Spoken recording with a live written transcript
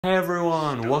Hey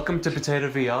everyone, welcome to Potato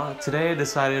VR. Today I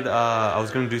decided I was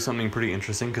going to do something pretty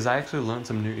interesting because I actually learned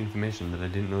some new information that I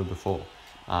didn't know before.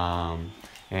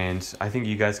 And I think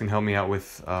you guys can help me out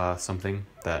with something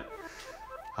that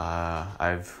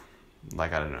I've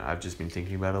just been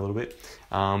thinking about a little bit.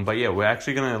 But yeah, we're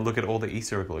actually going to look at all the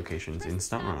Easter egg locations in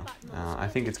Stunt Runner. I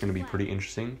think it's going to be pretty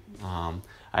interesting.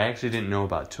 I actually didn't know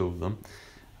about two of them.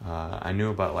 I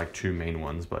knew about like two main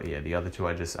ones, but yeah, the other two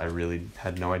I really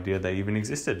had no idea they even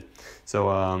existed.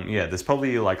 So yeah, there's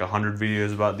probably like 100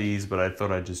 videos about these, but I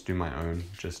thought I'd just do my own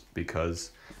just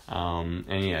because.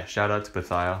 And yeah, shout out to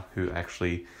Bethia who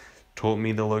actually taught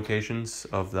me the locations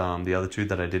of the other two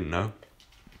that I didn't know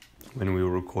when we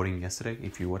were recording yesterday,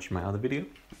 if you watched my other video.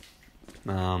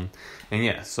 And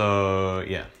yeah, so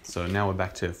now we're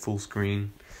back to full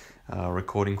screen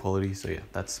recording quality. So yeah,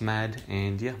 that's mad.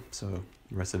 And yeah, so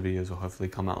the rest of the videos will hopefully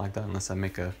come out like that unless I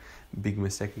make a big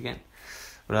mistake again.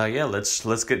 But yeah,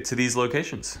 let's get to these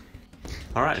locations.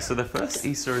 Alright, so the first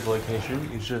Easter egg location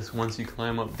is just once you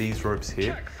climb up these ropes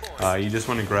here. You just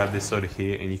want to grab this soda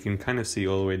here, and you can kind of see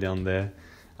all the way down there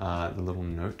the little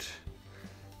note.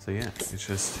 So yeah, it's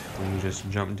just when you just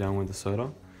jump down with the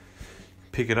soda,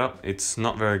 pick it up. It's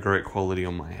not very great quality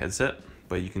on my headset,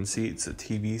 but you can see it's a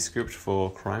TV script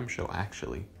for Crime Show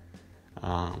actually.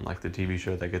 Like the TV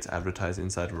show that gets advertised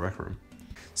inside a rec room.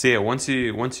 So yeah, once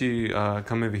you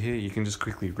come over here, you can just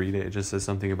quickly read it. It just says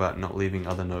something about not leaving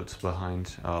other notes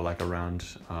behind, like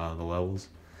around the levels.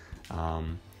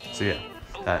 So yeah,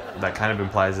 that kind of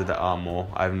implies that there are more.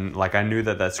 I knew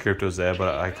that script was there,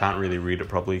 but I can't really read it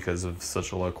properly because of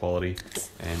such a low quality.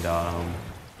 And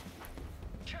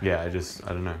yeah, I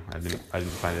don't know. I didn't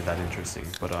find it that interesting.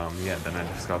 But yeah, then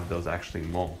I discovered there was actually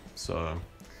more. So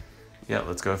yeah,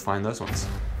 let's go find those ones.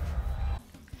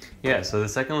 Yeah, so the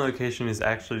second location is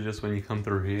actually just when you come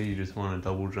through here, you just want to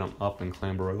double jump up and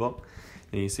clamber over.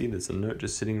 And you see there's a note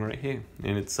just sitting right here.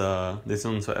 And it's this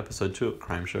one's for episode 2 of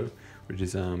Crime Show, which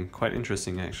is quite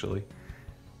interesting actually.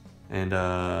 And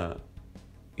yeah,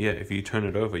 if you turn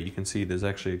it over, you can see there's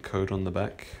actually a code on the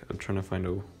back. I'm trying to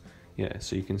find yeah,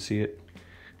 so you can see it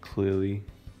clearly.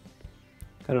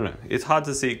 I don't know, it's hard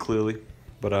to see it clearly,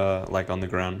 but like on the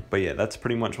ground. But yeah, that's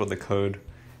pretty much what the code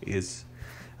is.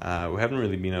 We haven't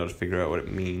really been able to figure out what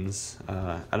it means.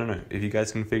 I don't know, if you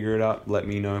guys can figure it out, let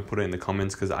me know, put it in the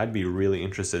comments, because I'd be really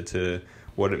interested to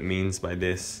what it means by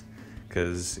this,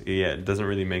 because yeah, it doesn't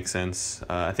really make sense.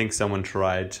 I think someone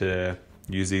tried to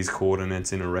use these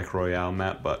coordinates in a Rec Royale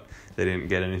map, but they didn't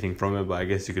get anything from it, but I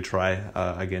guess you could try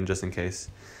again just in case.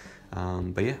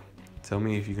 But yeah, tell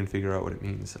me if you can figure out what it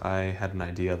means. I had an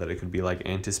idea that it could be like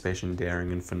anticipation,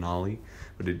 daring, and finale,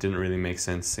 but it didn't really make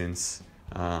sense since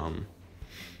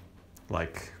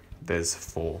like there's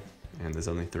 4 and there's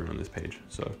only 3 on this page.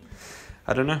 So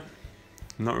I don't know.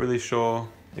 I'm not really sure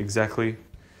exactly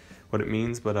what it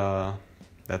means, but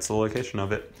that's the location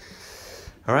of it.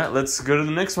 Alright, let's go to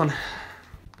the next one.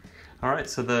 Alright,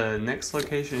 so the next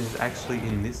location is actually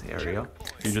in this area.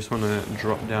 You just want to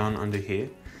drop down under here.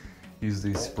 Use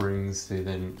these springs to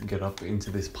then get up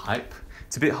into this pipe.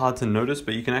 It's a bit hard to notice,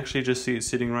 but you can actually just see it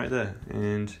sitting right there.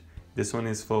 And this one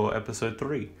is for episode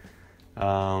 3.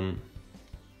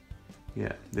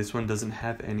 Yeah, this one doesn't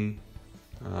have any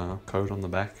code on the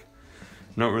back.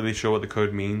 Not really sure what the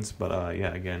code means, but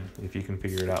yeah, again, if you can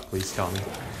figure it out, please tell me.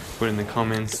 Put it in the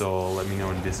comments or let me know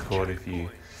in Discord if you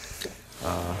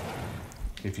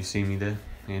see me there.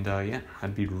 And yeah,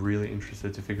 I'd be really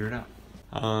interested to figure it out.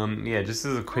 Yeah, just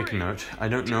as a quick note, I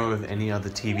don't know of any other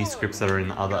TV scripts that are in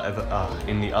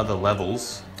the other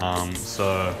levels. So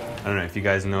I don't know if you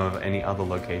guys know of any other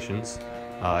locations.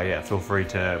 Yeah, feel free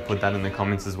to put that in the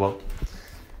comments as well,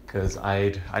 because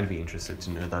I'd be interested to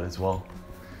know that as well.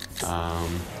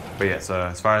 But yeah, so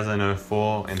as far as I know,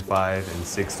 4 and 5 and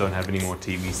 6 don't have any more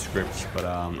TV scripts, but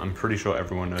I'm pretty sure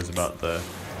everyone knows about the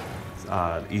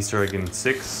Easter egg in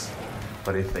 6.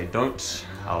 But if they don't,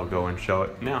 I'll go and show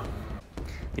it now.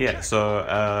 Yeah, so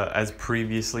as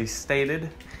previously stated,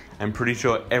 I'm pretty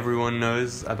sure everyone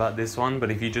knows about this one, but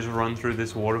if you just run through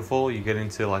this waterfall, you get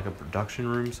into like a production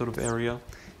room sort of area.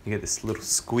 You get this little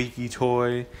squeaky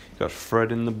toy, you got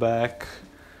Fred in the back.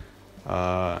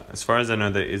 As far as I know,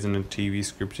 there isn't a TV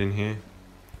script in here.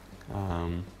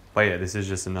 But yeah, this is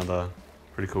just another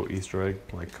pretty cool Easter egg.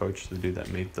 Like Coach, the dude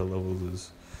that made the levels,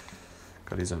 is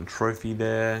got his own trophy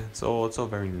there. It's all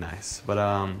very nice.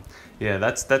 But yeah,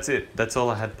 that's it. That's all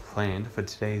I had planned for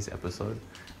today's episode.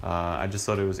 I just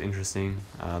thought it was interesting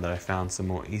that I found some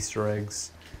more Easter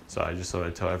eggs, so I just thought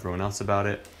I'd tell everyone else about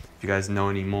it. If you guys know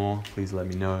any more, please let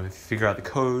me know. If you figure out the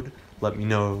code, let me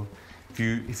know. If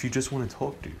you just want to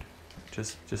talk, dude,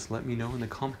 just let me know in the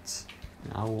comments.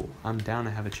 I'm down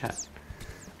to have a chat.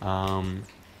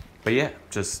 But yeah,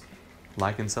 just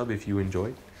like and sub if you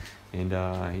enjoyed. And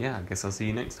yeah, I guess I'll see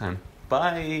you next time.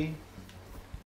 Bye!